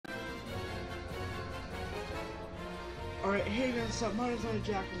Alright, hey guys, what's up? My name's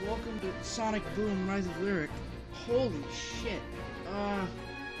Jack, and welcome to Sonic Boom Rise of Lyric. Holy shit. I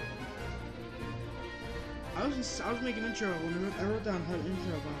was making an intro when I wrote down an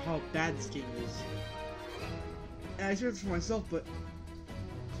intro about how bad this game is. And I said this for myself, but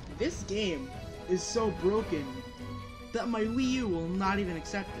this game is so broken that my Wii U will not even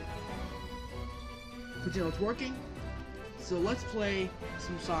accept it. But you know, it's working. So let's play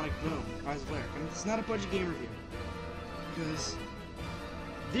some Sonic Boom Rise of Lyric. And it's not a budget game review, because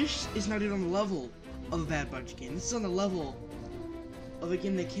this is not even on the level of a bad budget game. This is on the level of a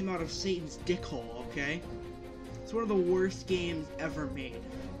game that came out of Satan's dick hole, okay? It's one of the worst games ever made.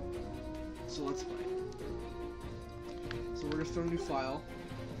 So let's play. So we're gonna start a new file.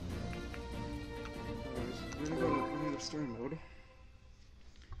 We're gonna go to story mode.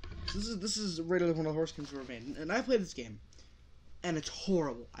 So this is regularly one of the horse games ever made. And I played this game, and it's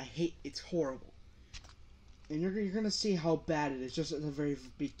horrible. It's horrible. And you're gonna see how bad it is just at the very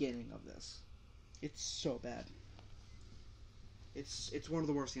beginning of this. It's so bad. It's one of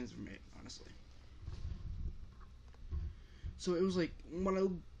the worst games ever made, honestly. So it was like, when I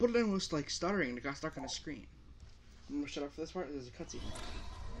put it in, it was like stuttering and it got stuck on the screen. I'm gonna shut up for this part. There's a cutscene.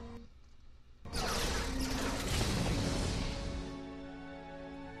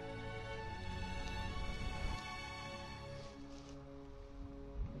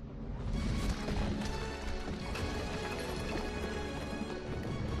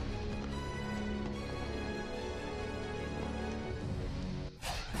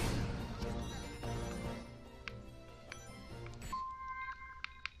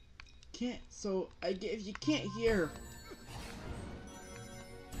 So if you can't hear,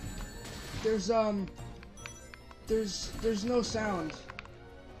 there's no sound.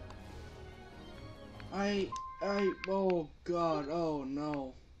 Oh god, oh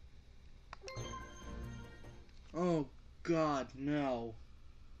no. Oh god, no.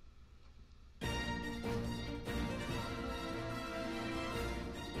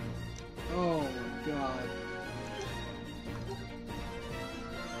 Oh my god.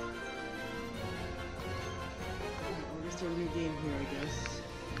 A new game here, I guess.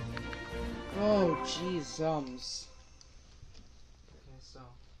 Oh, jeez, Okay, so.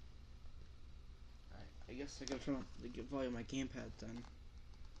 Alright, I guess I gotta turn up the volume of my gamepad then.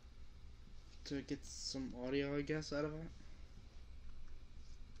 To get some audio, I guess, out of it.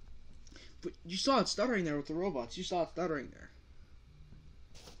 But you saw it stuttering there with the robots. You saw it stuttering there.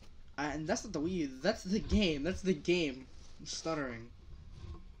 And that's not the Wii U. That's the game. That's the game. Stuttering.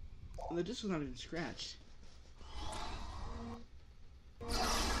 And the disc was not even scratched.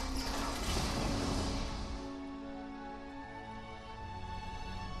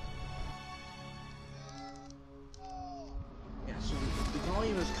 Yeah, so the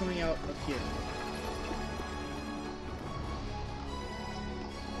volume is coming out up here.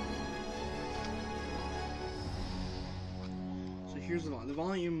 So here's the volume. The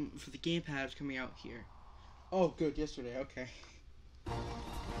volume for the gamepad is coming out here. Oh, good. Yesterday. Okay.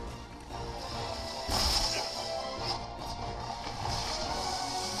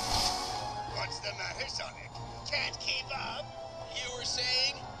 What's the matter, Sonic? Can't keep up? You were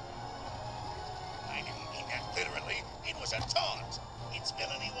saying? I didn't mean that literally. It was a taunt. It's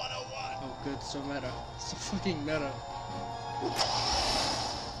Villainy 101. Oh, good. So meta. So fucking meta.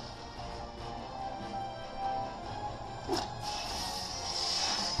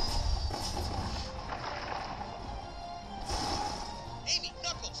 Amy,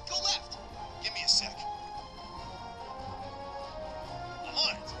 Knuckles, go left. Give me a sec. I'm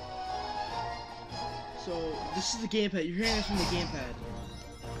on it. So, this is the gamepad. You're hearing it from the gamepad.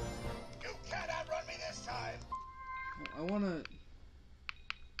 You can't outrun me this time. I want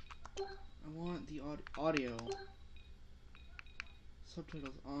the audio.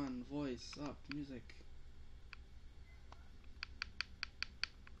 Subtitles on, voice up, music.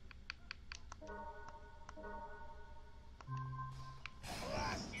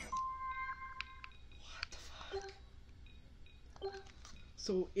 Blast you. What the fuck?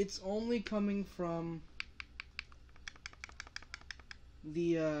 So it's only coming from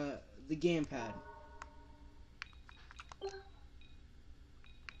the gamepad.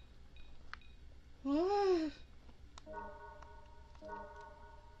 What?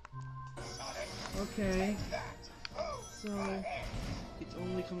 Okay. So it's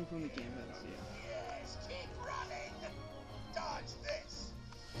only coming from the gamepad. So yeah. Yes, keep running. Dodge this.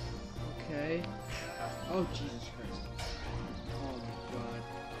 Okay. Oh Jesus Christ. Oh my god.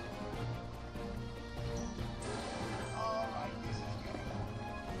 Alright, this is getting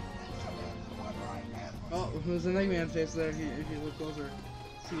Oh, there's an Eggman face there if you look closer.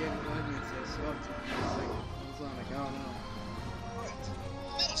 See Eggman face. Oh, it's like, Sonic. Oh no.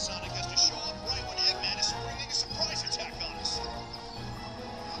 Metal Sonic has to show up right when Eggman is springing a surprise attack on us.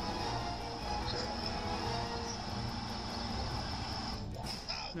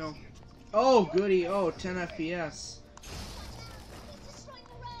 No. Oh, goody. Oh, 10 FPS.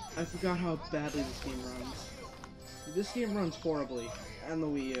 I forgot how badly this game runs. This game runs horribly. And the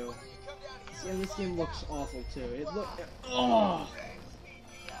Wii U. And this game looks awful too. Oh!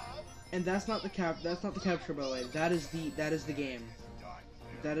 And that's not the capture, by the way. That is the game.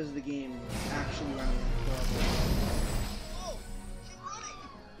 That is the game actually running horrible.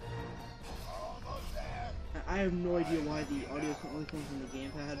 I have no idea why the audio only comes from the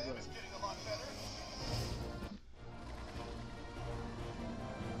gamepad, but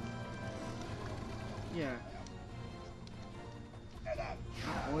yeah.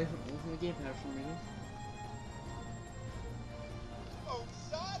 Only from the gamepad for me. Oh,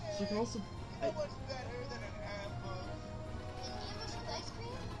 Sonic! So you can also. Much better than an ambush. Ambush with ice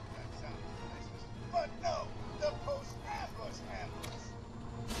cream? That sounds delicious. But no, the post-ambush ambush.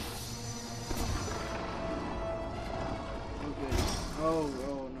 Oh good.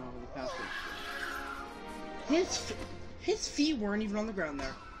 Oh no, the password. His feet weren't even on the ground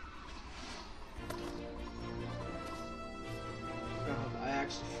there. I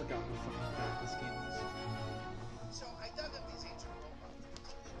actually forgot how fucking bad this game is. So I dug up these ancient robots. It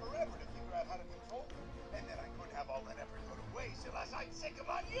took me forever to figure out how to control them. And then I couldn't have all that effort go to waste unless I'd sick them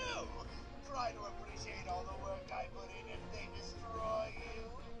on you. Try to appreciate all the work I put in and they destroy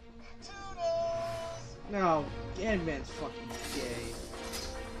you. Toodles! No, Ant-Man's fucking gay.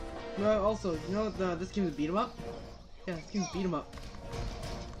 No, also, you know what this game's a beat 'em up? Yeah, this game's beat 'em up.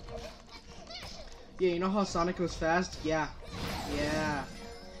 Yeah, you know how Sonic goes fast? Yeah. Yeah.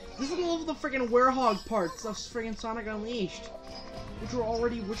 This is all of the freaking werehog parts of freaking Sonic Unleashed. Which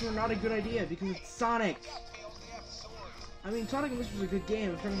were not a good idea because it's Sonic. I mean, Sonic Unleashed was a good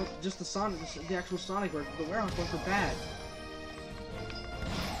game. I'm talking about just the actual Sonic where the werehog parts were bad.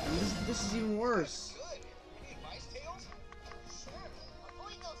 And this is even worse.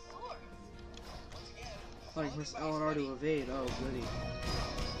 Like Miss LNR to evade. Oh, goody.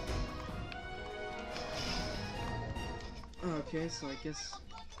 Okay, so I guess.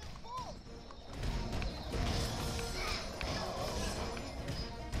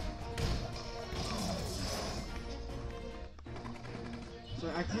 So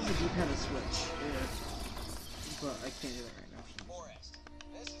I can use the D-pad to switch, but I can't do that right now. Forest.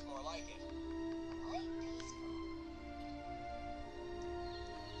 This is more like it.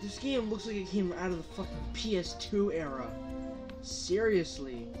 This game looks like it came out of the fucking PS2 era.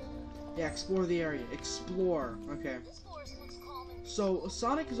 Seriously. Yeah, explore the area. Explore. Okay. So,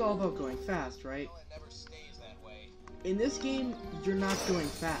 Sonic is all about going fast, right? It never stays that way. In this game, you're not going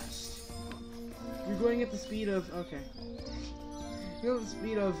fast. You're going at the speed of... Okay. You're at the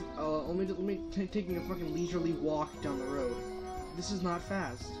speed of... let me taking a fucking leisurely walk down the road. This is not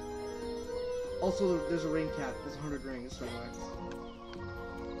fast. Also, there's a ring cap. There's 100 rings, by the way.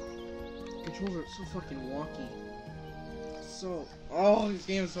 Controls are so fucking wonky. So... Oh, this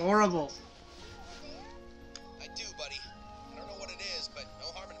game is horrible. I do, buddy. I don't know what it is, but no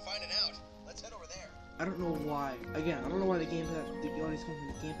harm in finding out. Let's head over there. I don't know why. Again, I don't know why the audience comes from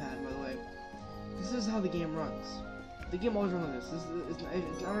the gamepad, by the way. This is how the game runs. The game always runs like this.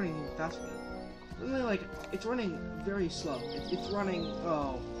 It's not running even fast for me. It's really like, it's running very slow. It's running,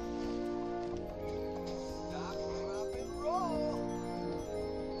 oh.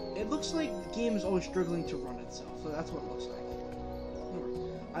 It looks like the game is always struggling to run itself, so that's what it looks like.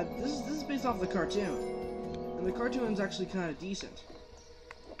 This is based off the cartoon, and the cartoon's actually kind of decent.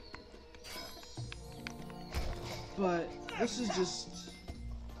 But this is just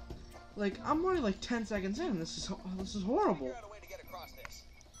like I'm only like 10 seconds in. This is horrible.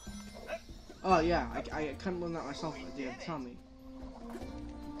 Oh yeah, I couldn't learn that myself. They didn't tell me.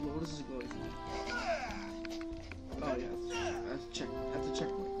 What is this glowy thing? Oh yeah, that's a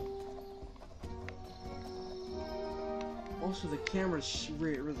checkpoint. Also, the camera's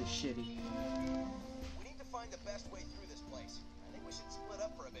really shitty. We need to find the best way through this place. I think we should split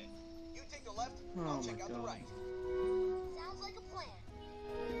up for a bit. You take the left, I'll check out the right. Sounds like a plan.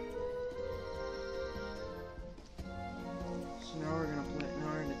 So now we're gonna play.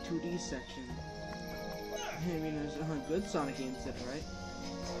 Now we're in the 2D section. I mean, there's good Sonic games that, right?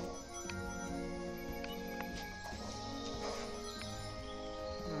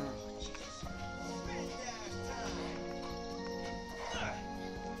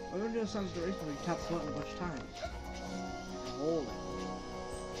 I'm gonna do a Sonic's duration where you tap the button a bunch of times. Hold it.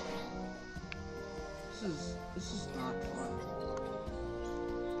 This is not fun.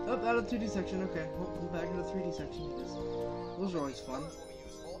 Up out of the 2D section. Okay, well, I'm back in the 3D section because those are always fun.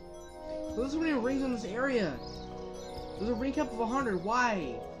 So there's so many rings in this area. There's a ring cap of 100.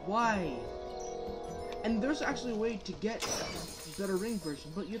 Why? Why? And there's actually a way to get a better ring version,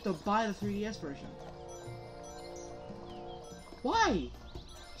 but you have to buy the 3DS version. Why?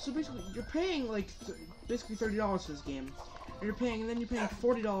 So basically, you're paying like basically $30 for this game, and then you're paying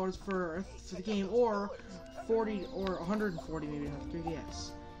 $40 for the game, or 40 or 140 maybe to have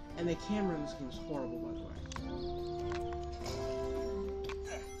 3DS. And the camera in this game is horrible, by the way.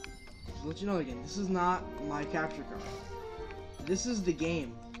 Just to let you know again, this is not my capture card. This is the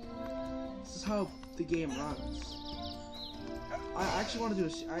game. This is how the game runs. I actually want to do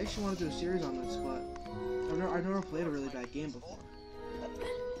a series on this, but I've never played a really bad game before.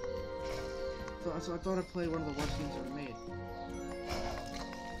 So I thought I'd play one of the worst games ever made.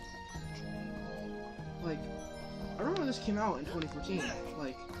 Like, I remember when this came out in 2014.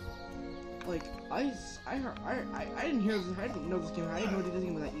 Like I didn't hear this. I didn't know this game. I didn't know this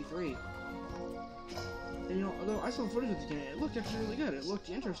game was at E3. And you know, although I saw the footage of this game, it looked actually really good. It looked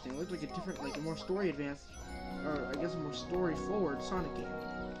interesting. It looked like a different, like a more story advanced, or I guess a more story forward Sonic game.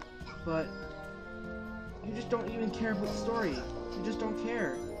 But you just don't even care about the story. You just don't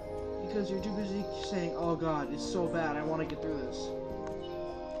care because you're too busy saying, "Oh God, it's so bad. I want to get through this.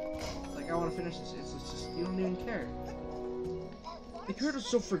 Like I want to finish this." It's just you don't even care. The character's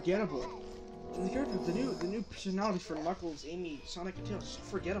so forgettable. The new personalities for Knuckles, Amy, Sonic, and Tails are so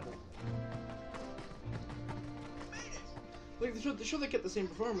forgettable. Like the show they kept the same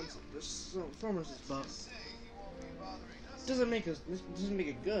performances, but doesn't make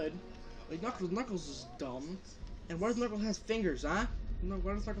it good. Like Knuckles is dumb, and why does Knuckles have fingers, huh? No,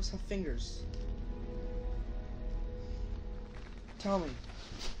 why does Knuckles have fingers? Tell me.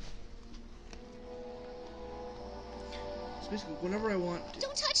 So basically, whenever I want to...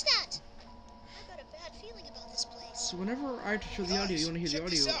 Don't touch that! I've got a bad feeling about this place. So whenever I have to show the audio, you want to hear the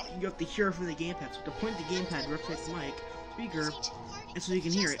audio, you have to hear it from the gamepad. So to point the gamepad directly at the mic, speaker, and so you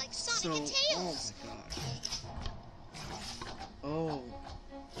can hear it. So, oh my god. Oh.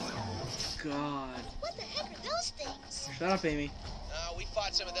 God. What the heck are those things? Shut up, Amy. We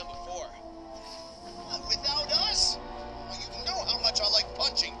fought some of them before. What, without us? Well, you know how much I like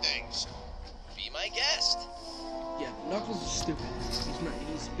punching things. Be my guest. Yeah, Knuckles is stupid.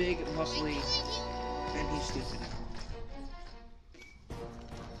 He's big, muscly, and he's stupid.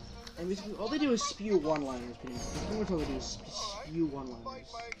 And basically, all they do is spew one-liners, pretty much. Pretty much all they do is spew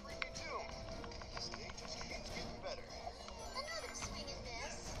one-liners. Another swing in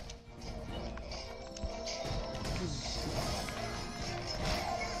this.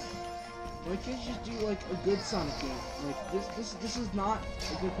 Why can't you just do like a good Sonic game? Like this is not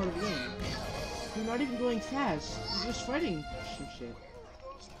a good part of the game. You're not even going fast. You're just fighting some shit.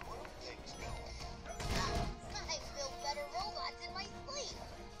 I built better robots in my sleep.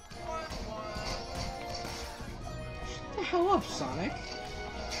 Shut the hell up, Sonic.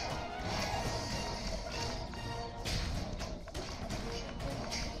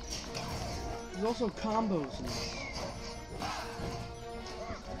 There's also combos in this.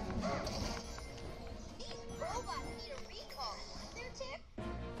 These robots need a recall.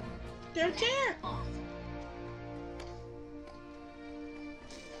 They're there.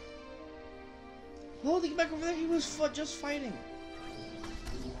 Oh, they get back over there. He was just fighting.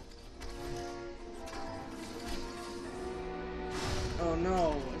 Oh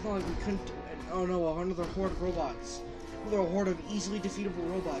no! It's not like we couldn't. Oh no! Another horde of robots. Another horde of easily defeatable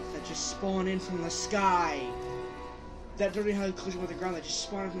robots that just spawn in from the sky. That don't even have a collision with the ground. That just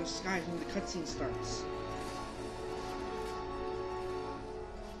spawn in from the sky when the cutscene starts.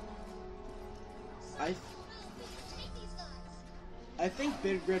 I think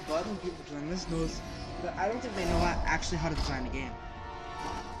Big Red Button, people design this, knows, but I don't think they know actually how to design a game.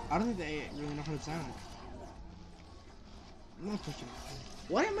 I don't think they really know how to design it. I'm not pushing it.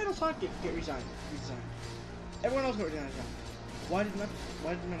 Why did Metal Sonic get redesigned? Everyone else got redesigned. Why did Metal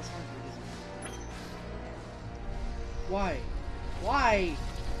Sonic get redesigned? Why? Why?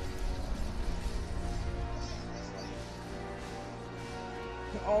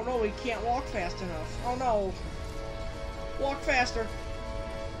 Oh no, we can't walk fast enough. Oh no. Walk faster.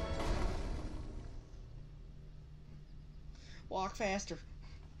 Walk faster.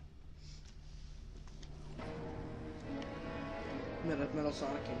 Metal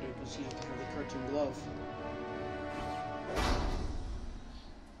Sonic can do it because he has the cartoon glove.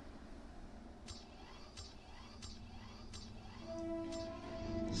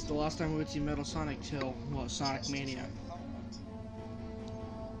 This is the last time we would see Metal Sonic till, what, Sonic Mania.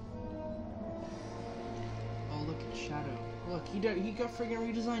 Oh, look at Shadow. Look. Look, he got friggin'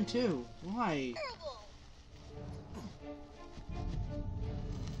 redesigned too. Why? Terrible.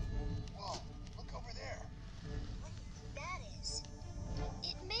 Whoa, look over there. What do you think that is?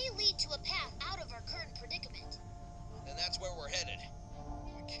 It may lead to a path out of our current predicament. Then that's where we're headed.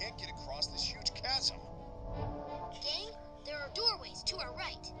 We can't get across this huge chasm. Gang, there are doorways to our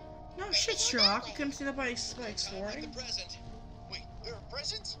right. No Maybe shit, go that Sherlock. way. You couldn't see that by Like exploring. the present. Wait, there are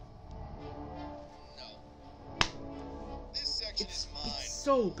presents? No. This section is mine. It's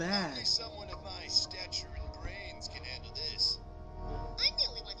so bad. Only someone of my stature and brains can handle this. I'm the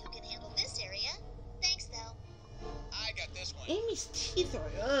only one who can handle this area. Thanks, though. I got this one. Amy's teeth are.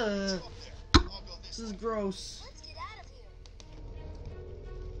 Let's Ugh. go up there. I'll go This this is way. gross. Let's get out of here.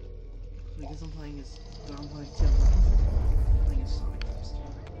 I guess I'm playing as. I'm playing Sonic.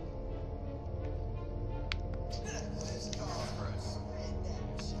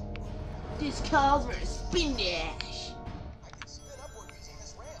 This calls for a spin dash. I can spin upward using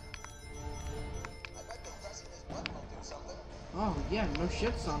this ramp. I bet that pressing this button will do something. Oh yeah, no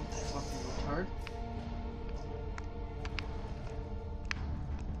shit, son. Fucking retard.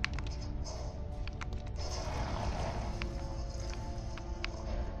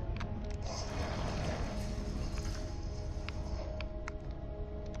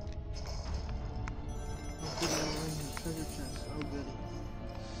 Treasure chest. Oh goody.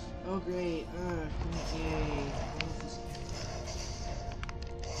 Oh great. Yay. What is this?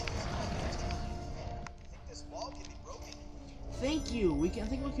 Think this wall can be broken? Thank you. I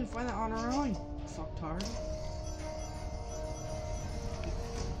think we can find that on our own. Fucktard.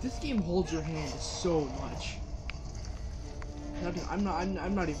 This game holds your hand so much. I'm not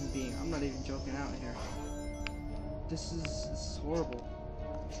even joking out here. This is horrible.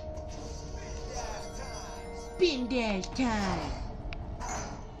 Spin dash time.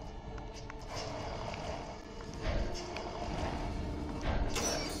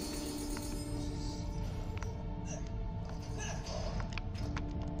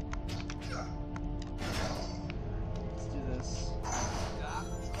 Let's do this.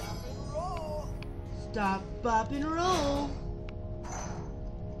 Stop, bop, and roll.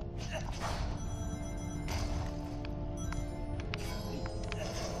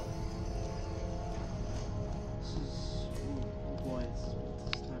 This is, oh boy,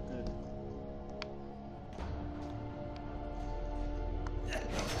 this is not good.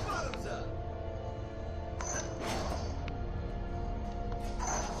 Bottoms up.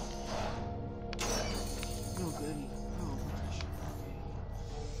 No goody. Oh gosh.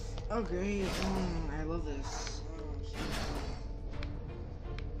 Oh great. I love this.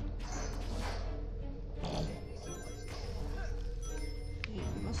 Hey,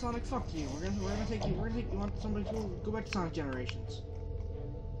 no, Sonic, fuck you. We're gonna take you. You want somebody to go back to Sonic Generations.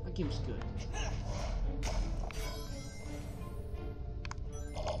 That game's good.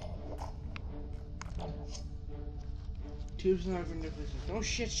 Tubes not for nucleus. No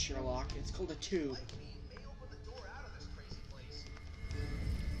shit, Sherlock. It's called a tube. May open the door out of this crazy place.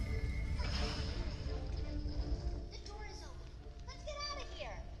 The door is open. Let's get out of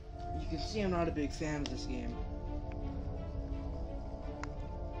here. You can see I'm not a big fan of this game.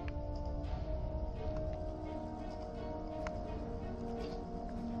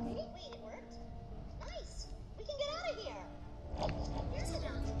 Wait, it worked. Nice. We can get out of here. Here's a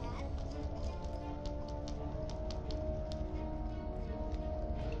launch pad.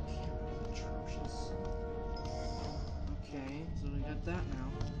 Atrocious. Okay, so we got that now.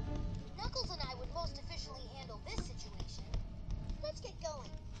 Knuckles and I would most efficiently handle this situation. Let's get going.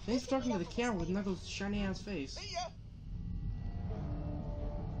 Thanks for talking to the camera with Knuckles' shiny ass face. See ya.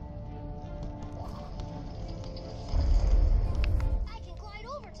 I can glide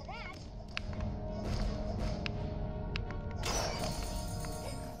over to that.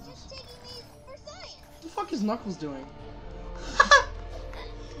 Just taking me for science. What the fuck is Knuckles doing?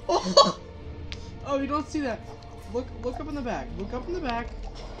 Oh! Oh, you don't see that. Look up in the back. Look up in the back.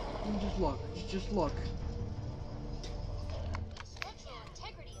 And just look. Just look. The structural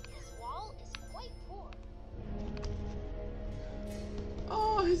integrity of this wall is quite poor.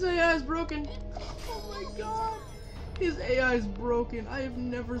 Oh, his AI is broken. Oh my god. His AI is broken. I have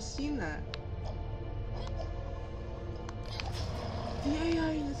never seen that. The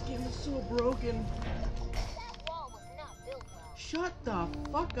AI in this game is so broken. That wall was not built well. Shut the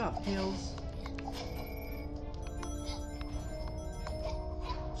fuck up, Tails.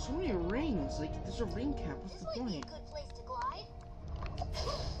 So many rings. Like, there's a ring cap. What's This the might be a point? good place to glide.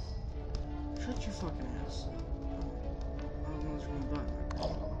 Shut your fucking ass. I don't know what's wrong button.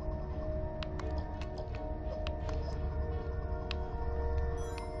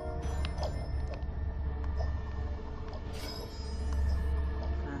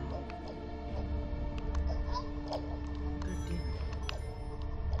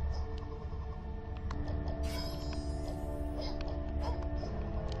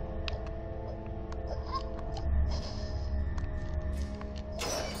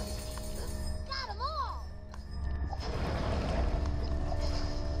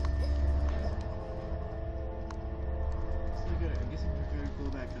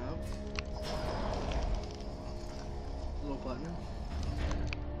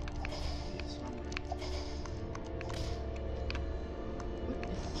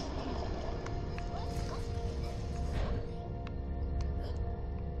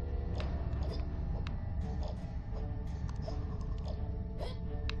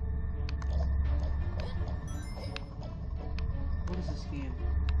 is this game?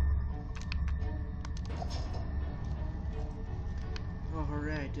 Oh,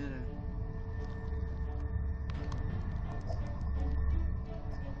 hooray, I did it.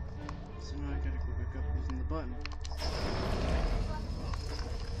 So now I gotta go back up using the button.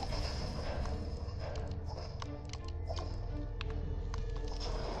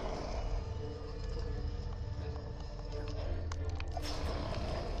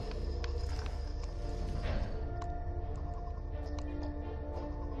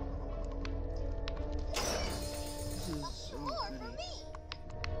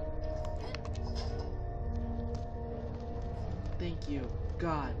 Thank you,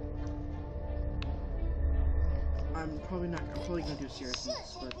 God. I'm probably gonna do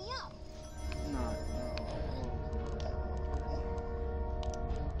seriousness, but not.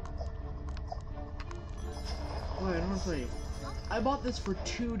 Wait, I don't want to play. I bought this for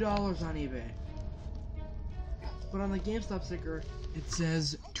 $2 on eBay, but on the GameStop sticker it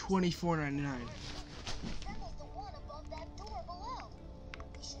says $24.99.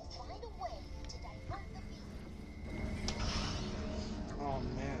 Oh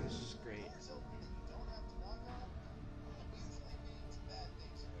man, this is great.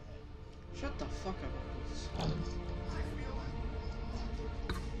 Shut the fuck up, Uncles.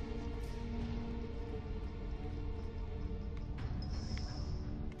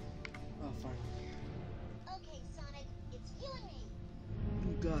 Oh, fine. Okay, Sonic, it's you and me.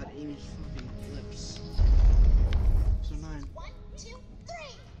 Oh god, Amy's fucking lips. So 9. 1, 2, 3.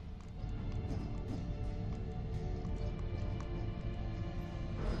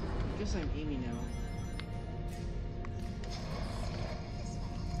 I guess I'm Amy now.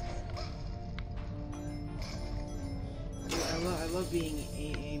 Yeah, I love being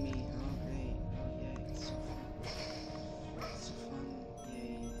Amy. Oh great. Oh yeah, it's so fun. It's so fun.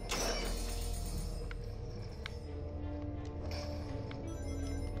 Yay.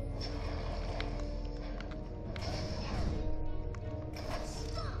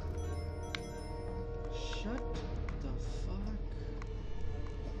 Shut the fuck. I don't want to play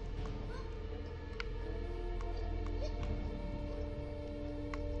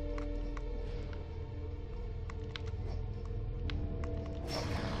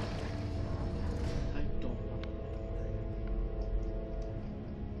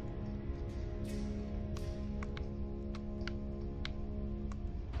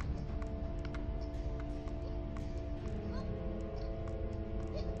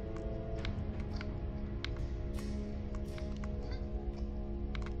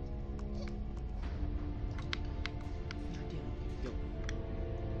God damn it. Yo.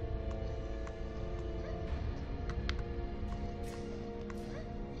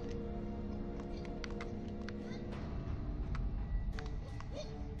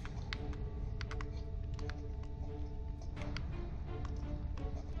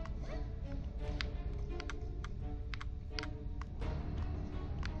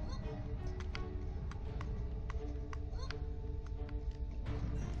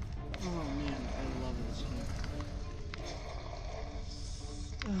 Oh man, I love this game.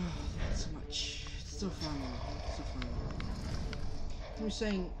 Oh, that's so much. It's so fun. It's so fun. I'm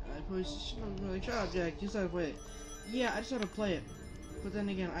saying, I probably shouldn't have really shut up, Jack. You said play it. Yeah, I just had to play it. But then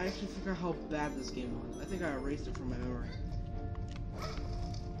again, I actually forgot how bad this game was. I think I erased it from my memory.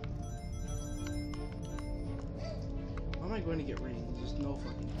 How am I going to get ratings? There's no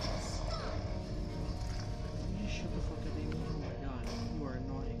fucking. Can you just shut the fuck up, Amy? Oh my god, you are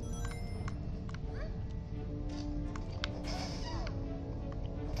annoying.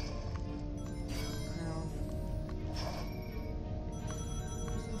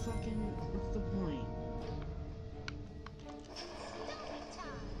 What's the point?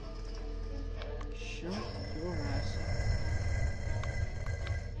 Shut your ass up.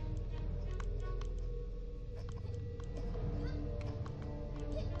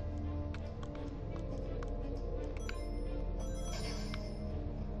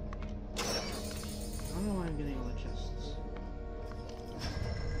 I don't know why I'm getting all the chests.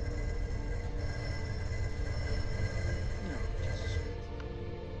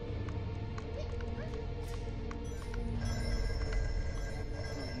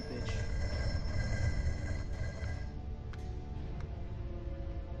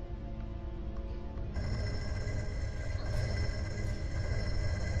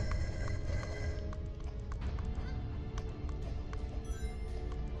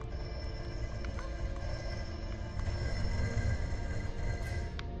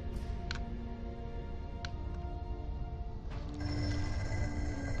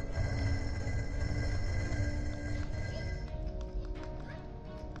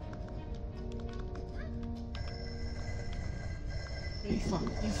 You fuck.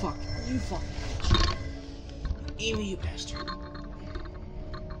 You fuck. You fuck. Amy, you bastard.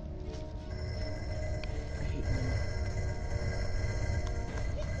 I hate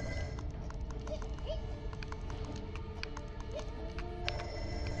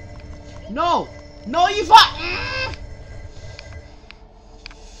you. No! No, you fuck!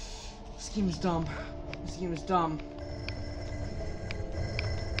 This game is dumb. This game is dumb.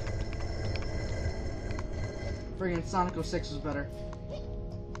 Friggin' Sonic 06 was better.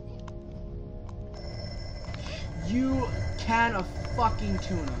 You can of fucking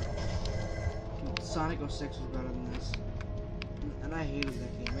tuna. Dude, Sonic 06 was better than this. And I hated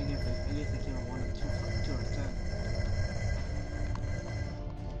that game. I gave that game a 1 and 2 out of 10.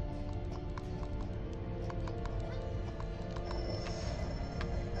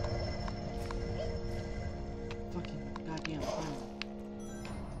 Fucking goddamn fire.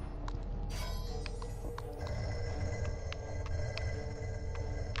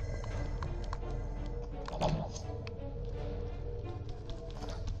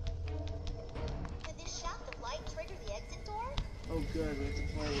 Oh good, we have to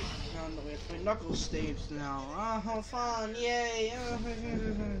play. No, we have to play Knuckles stage now. Oh, fun! Yay!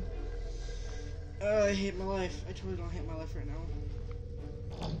 Oh, I hate my life. I totally don't hate my life right now.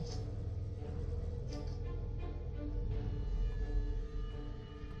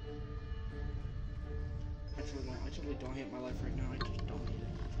 I totally don't hate my life right now. I just don't hate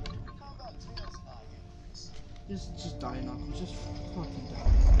it. Just die, Knuckles. Just fucking die.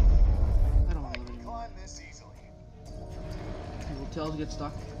 I don't want to live anymore. Will Tails get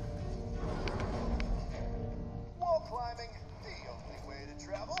stuck? Wall climbing, the only way to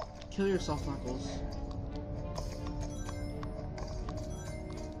travel. Kill yourself, Knuckles.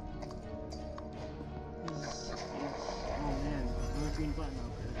 Oh man, no green button.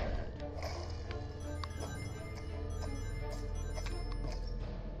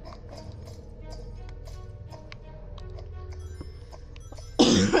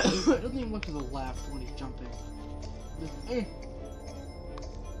 It doesn't even look to the left when he's jumping.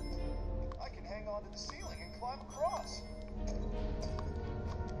 I can hang on to the ceiling and climb across.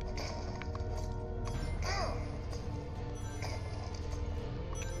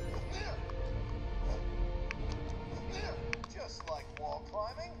 Just like wall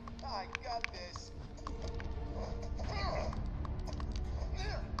climbing, I got this.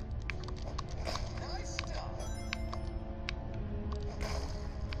 Nice stuff.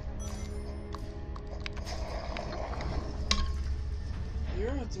 You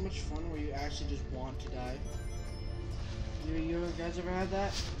ever had so much fun where you actually just want to die? You guys ever had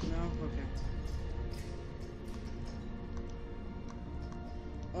that? No? Okay.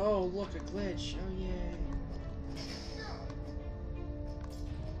 Oh, look, a glitch. Oh, yay.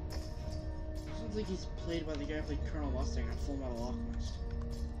 Sounds like he's played by the guy who played Colonel Mustang on Full Metal Alchemist.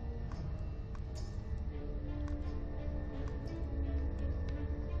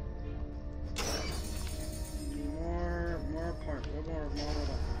 More parts. More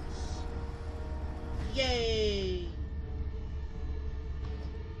buttons. Yay!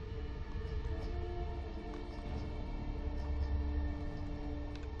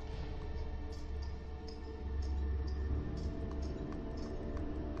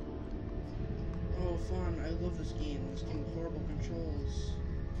 Oh, fun. I love this game. This game with horrible controls.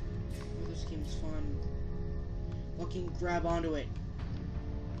 Oh, this game's fun. Fucking grab onto it.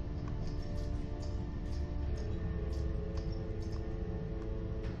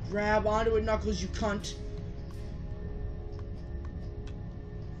 Grab onto it, Knuckles, you cunt.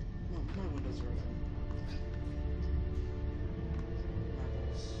 Oh, my windows are open.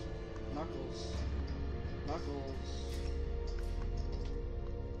 Knuckles. Knuckles.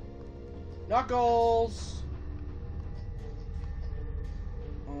 Knuckles!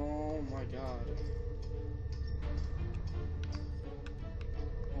 Oh my god.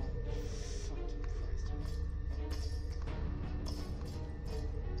 Oh, fucking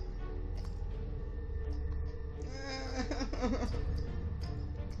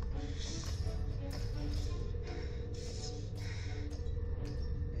Christ.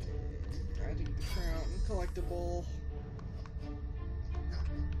 I think the crown collectible.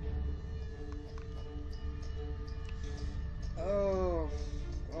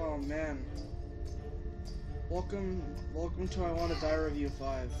 Oh man. Welcome to I Want to Die Review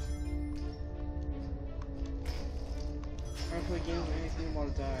 5. I play games with anything I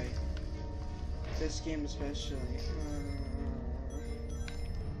want to die. This game especially.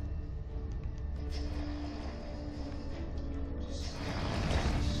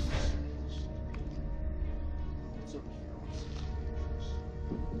 What's over here?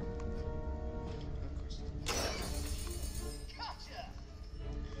 Gotcha!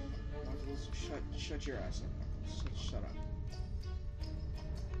 shut your ass up, Knuckles. Shut up.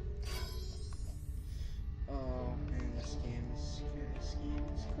 Oh man, this game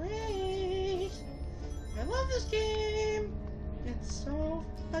is great. I love this game. It's so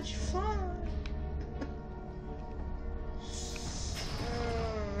much fun.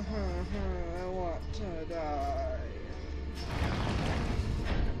 I want to die.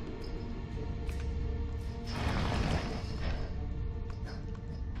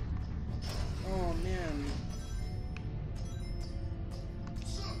 Oh man.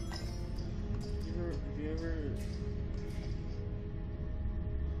 Have you ever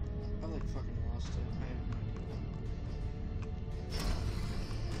I like fucking lost it. I have no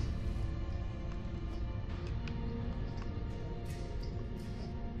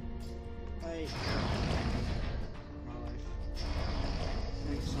idea. My life.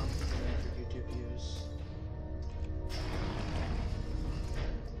 Thanks Sonic for YouTube views.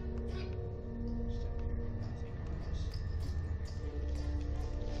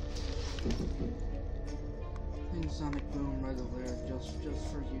 Thanks Sonic Boom regular just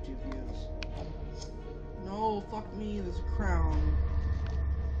for YouTube views. No, fuck me, there's a crown.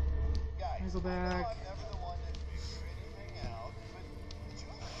 Guys, go back.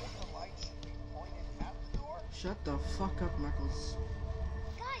 Shut the fuck up, Knuckles.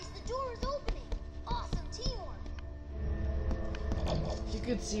 Guys, the door is opening. Awesome teamwork. If you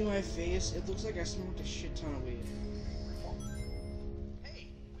could see my face, it looks like I smoked a shit ton of weed.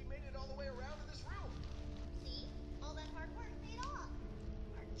 Hey, we made it all the way around to this room. See? All that hard work paid off.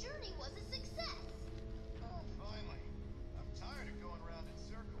 Our journey was a success. Oh, finally. I'm tired of going around in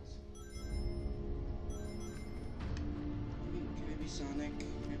circles. Can I be Sonic?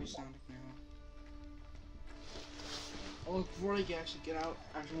 Can I be Sonic now? Oh, before I can actually get out,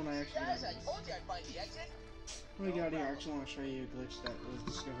 when I actually Guys, I told you I'd find the exit. when I get out of here, I actually want to show you a glitch that was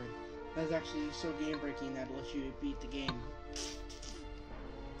discovered. That's actually so game breaking that it lets you beat the game. I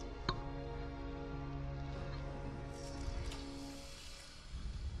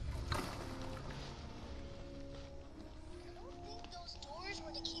don't think those doors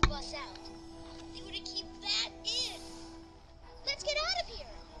were to keep us out. They were to keep that in. Let's get out of here.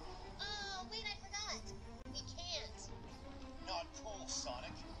 Wait, I forgot. We can't. Not cool,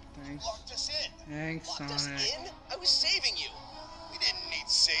 Sonic. Thanks. Locked us in. Thanks, Locked us Sonic. in? I was saving you. We didn't need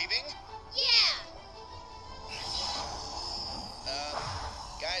saving. Yeah.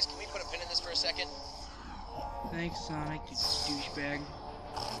 Guys, can we put a pin in this for a second? Thanks, Sonic, you douchebag.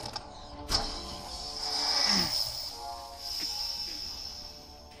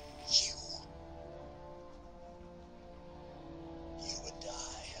 You and I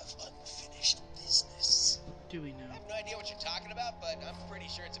have unfinished business. Do we know? I have no idea what you're talking about, but I'm pretty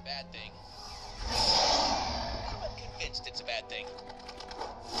sure it's a bad thing. I'm convinced it's a bad thing.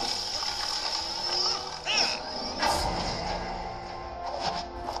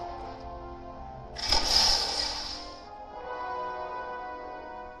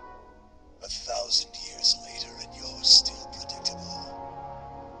 Years later, and you're still predictable.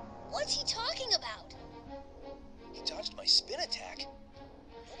 What's he talking about? He dodged my spin attack.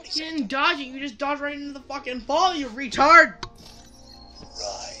 Nobody You said didn't dodge it, you just dodged right into the fucking ball, you retard!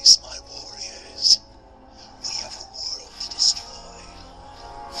 Rise, my warriors. We have a world to destroy.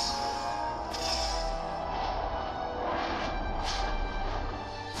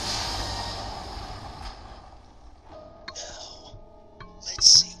 Now, let's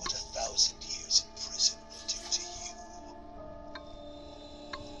see what 1,000 years in prison will do to you.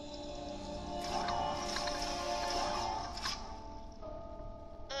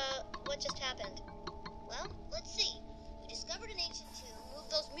 What just happened? Well, let's see. We discovered an ancient tomb, moved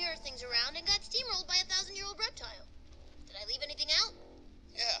those mirror things around, and got steamrolled by a 1,000-year-old reptile. Did I leave anything out?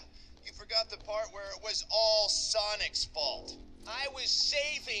 Yeah, you forgot the part where it was all Sonic's fault. I was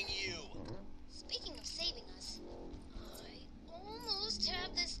saving you. Speaking of saving us, I almost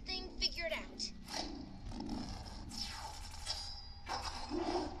have this thing figured out.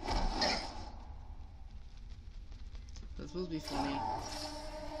 That's supposed to be funny.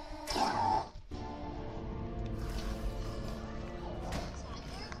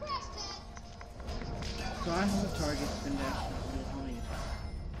 So I have a target spin dash with homing attack.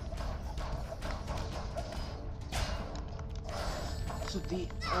 So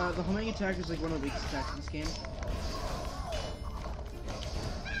the homing attack is like one of the weakest attacks in this game.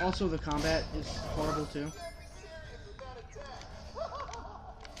 Also, the combat is horrible too.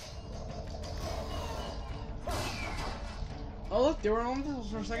 Oh look, they were on this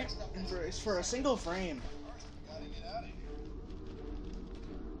for a second, and it's for a single frame. Gotta get out of here.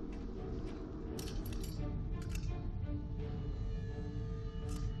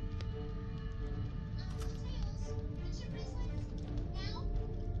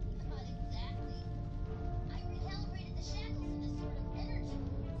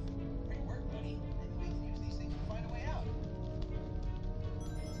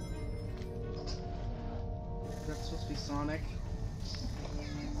 Nasty Sonic.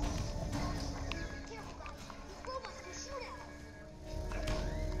 Careful, guys. These robots can shoot at us.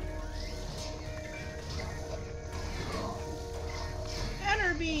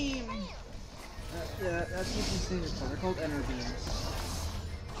 Enter Beam! Yeah, that's what these things are called. They're called Enter Beams.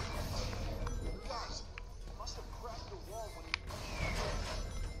 Guys, you must have cracked the wall when you...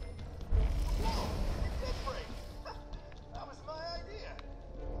 Whoa! It did break! That was my idea!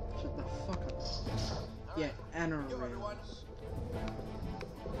 Shut the fuck up. Yeah, Enter Yo, everyone. Beams.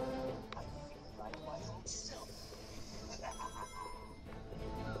 I feel like my old self.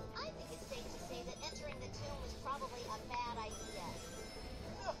 I think it's safe to say that entering the tomb was probably a bad idea.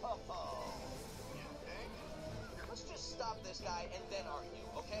 No! You think? Let's just stop this guy and then argue,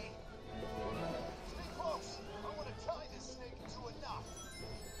 okay? Stay close! I want to tie this snake into a knot.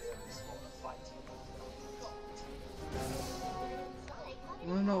 There is more to fight.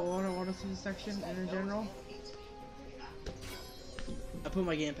 Wanna know what I want to see this section in general? I put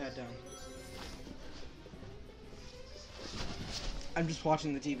my gamepad down. I'm just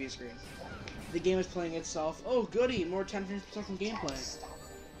watching the TV screen. The game is playing itself. Oh, goody! More 10 frames per second gameplay.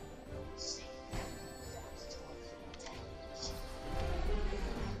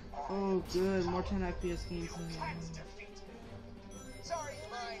 Oh, good. More 10 FPS gameplay. Sorry,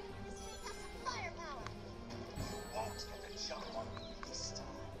 mine. This thing has some firepower. Won't get the jump on me this time.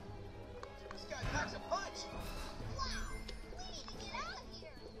 This guy packs a punch. Wow! We need to get out of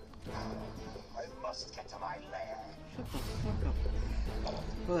here. I must get to my lair. Shut the fuck up.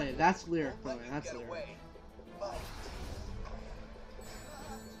 Really, that's lyric, Won't brother. let you That's get lyric. away. But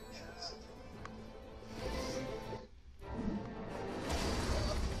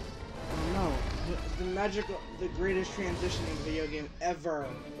Oh no. The magical, the greatest transition in a video game ever.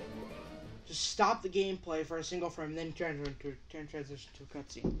 Just stop the gameplay for a single frame, then transition to a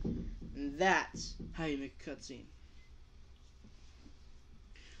cutscene. And that's how you make a cutscene.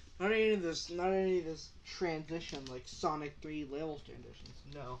 Not any of this transition like Sonic 3 levels transitions.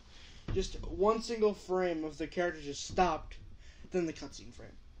 No. Just one single frame of the character just stopped, then the cutscene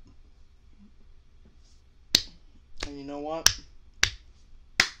frame. And you know what?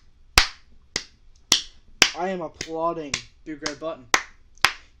 I am applauding Big Red Button.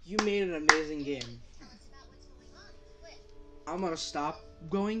 You made an amazing game. Tell us about what's going on with the cliff. I'm gonna stop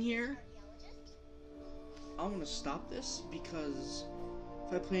going here. Archaeologist? I'm gonna stop this because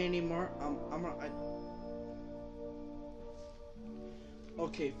if I play anymore,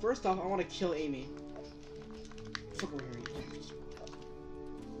 Okay, first off, I want to kill Amy. Fuck over here, you bitches.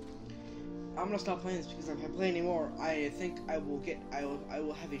 I'm gonna stop playing this because if I play anymore, I think I will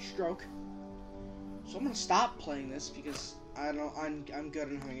have a stroke. So I'm gonna stop playing this because I'm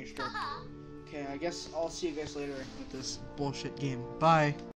good at having a stroke. Okay, I guess I'll see you guys later with this bullshit game. Bye.